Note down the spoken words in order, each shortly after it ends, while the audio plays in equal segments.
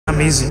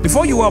amazing?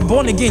 Before you were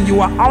born again, you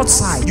were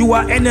outside. You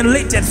were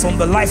annihilated from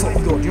the life of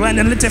God. You were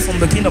annihilated from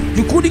the kingdom.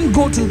 You couldn't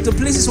go to the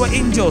places where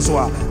angels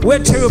were, where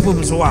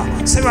cherubims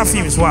were,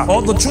 seraphims were,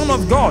 or the throne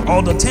of God,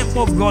 or the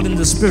temple of God in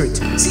the spirit.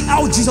 See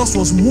how Jesus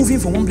was moving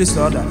from one place to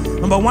the other.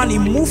 Number one, he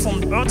moved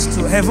from earth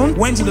to heaven,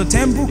 went to the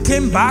temple,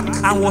 came back,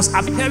 and was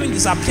appearing,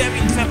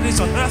 disappearing in different places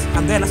on earth.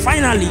 And then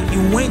finally,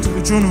 he went to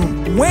the throne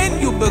room. When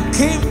you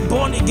became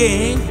born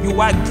again, you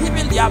were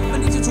given the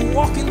ability to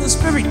walk in the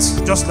spirit,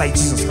 just like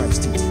Jesus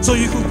Christ did. So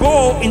you could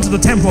go into the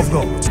temple of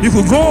God. You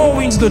could go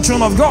into the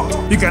throne of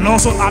God. You can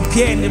also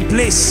appear in a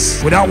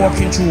place without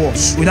walking through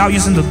walls, without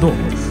using the door.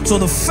 So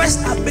the first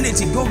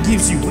ability God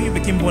gives you when you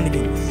became born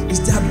again is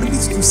the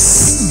ability to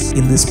see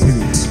in the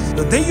spirit.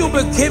 The day you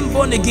became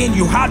born again,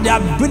 you had the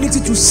ability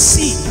to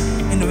see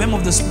in the realm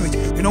of the spirit.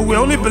 You know, we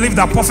only believe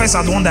that prophets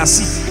are the ones that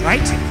see,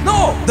 right?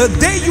 No, the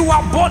day you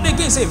are born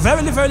again, say,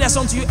 verily, verily, I say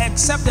unto you,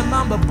 except a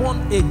man be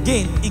born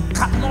again, he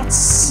cannot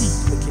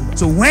see the kingdom.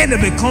 So when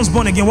he becomes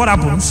born again, what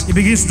happens? He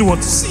begins to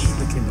what? See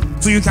the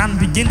kingdom. So you can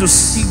begin to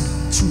see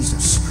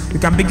Jesus. You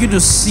can begin to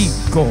see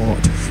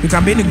God. You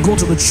can begin to go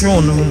to the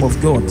throne room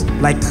of God,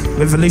 like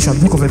Revelation,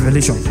 book of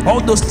Revelation. All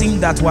those things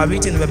that were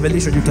written in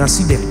Revelation, you can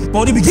see them.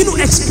 But you begin to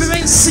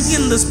experience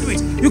seeing in the spirit.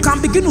 You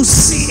can begin to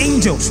see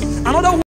angels. Another